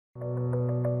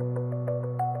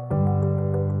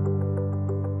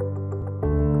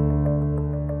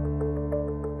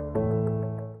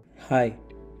Hi,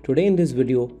 today in this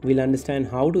video we'll understand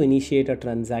how to initiate a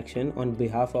transaction on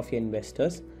behalf of your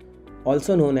investors,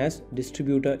 also known as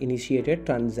Distributor Initiated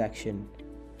Transaction.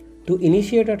 To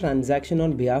initiate a transaction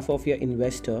on behalf of your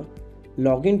investor,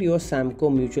 log into your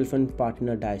Samco Mutual Fund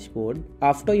Partner dashboard.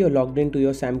 After you're logged into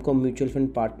your Samco Mutual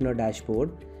Fund Partner dashboard,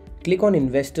 click on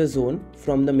Investor Zone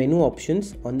from the menu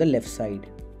options on the left side.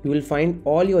 You will find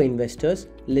all your investors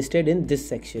listed in this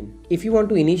section. If you want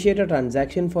to initiate a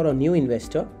transaction for a new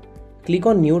investor, click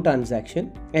on New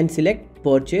Transaction and select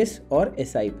Purchase or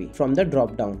SIP from the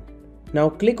drop-down. Now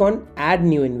click on Add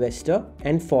New Investor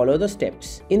and follow the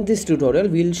steps. In this tutorial,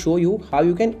 we will show you how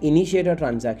you can initiate a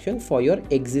transaction for your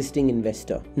existing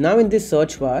investor. Now in this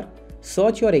search bar,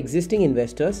 search your existing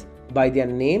investors by their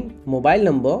name, mobile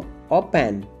number or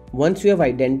PAN. Once you have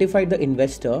identified the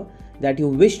investor that you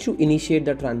wish to initiate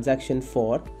the transaction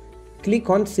for, click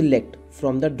on Select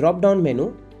from the drop-down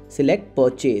menu, select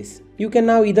Purchase. You can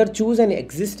now either choose an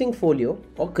existing folio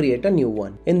or create a new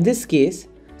one. In this case,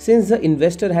 since the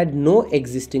investor had no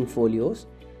existing folios,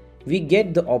 we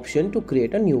get the option to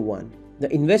create a new one.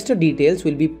 The investor details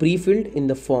will be pre-filled in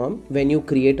the form when you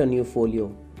create a new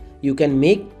folio. You can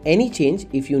make any change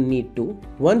if you need to.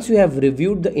 Once you have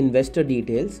reviewed the investor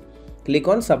details, click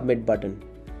on Submit button.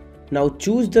 Now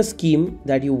choose the scheme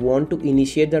that you want to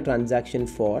initiate the transaction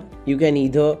for. You can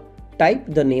either type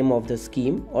the name of the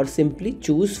scheme or simply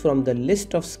choose from the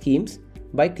list of schemes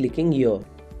by clicking here.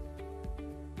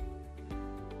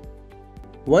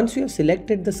 Once you have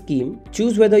selected the scheme,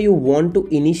 choose whether you want to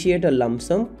initiate a lump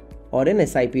sum or an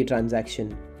SIP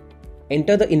transaction.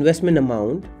 Enter the investment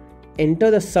amount, enter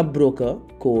the sub-broker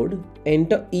code,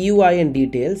 enter EUIN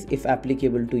details if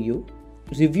applicable to you,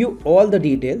 review all the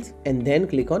details and then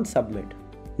click on Submit.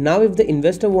 Now if the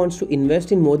investor wants to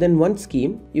invest in more than one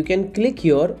scheme, you can click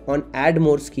here on Add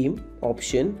More Scheme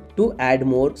option to add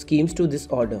more schemes to this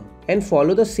order and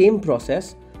follow the same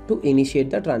process to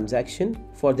initiate the transaction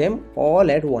for them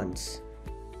all at once.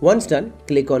 Once done,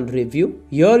 click on Review.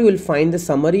 Here you will find the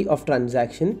summary of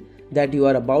transaction that you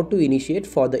are about to initiate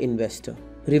for the investor.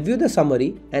 Review the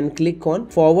summary and click on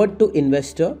Forward to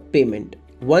Investor Payment.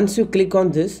 Once you click on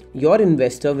this, your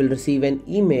investor will receive an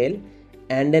email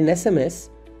and an SMS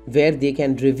where they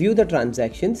can review the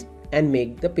transactions and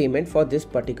make the payment for this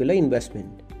particular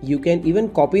investment. You can even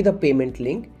copy the payment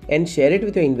link and share it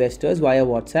with your investors via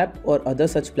WhatsApp or other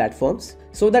such platforms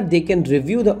so that they can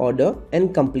review the order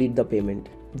and complete the payment.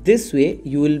 This way,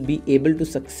 you will be able to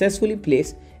successfully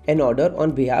place an order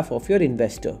on behalf of your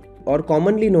investor, or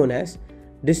commonly known as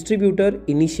Distributor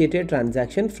Initiated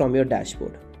Transaction from your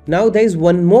dashboard. Now there is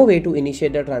one more way to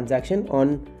initiate the transaction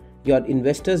on your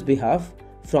investor's behalf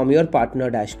from your partner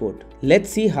dashboard. Let's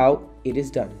see how it is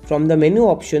done. From the menu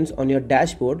options on your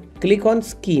dashboard, click on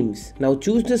Schemes. Now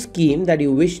choose the scheme that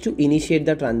you wish to initiate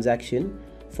the transaction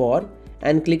for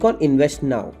and click on Invest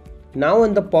Now. Now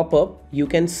on the pop-up, you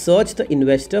can search the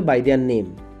investor by their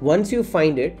name. Once you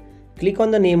find it, click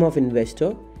on the name of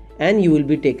investor and you will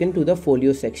be taken to the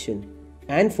folio section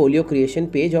and folio creation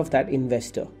page of that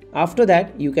investor. After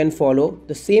that, you can follow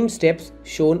the same steps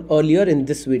shown earlier in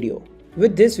this video.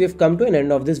 With this, we have come to an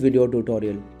end of this video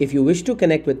tutorial. If you wish to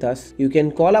connect with us, you can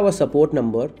call our support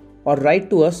number or write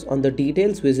to us on the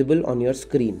details visible on your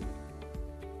screen.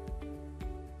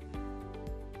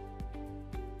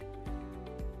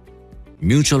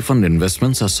 Mutual fund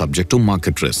investments are subject to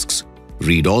market risks.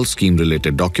 Read all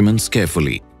scheme-related documents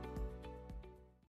carefully.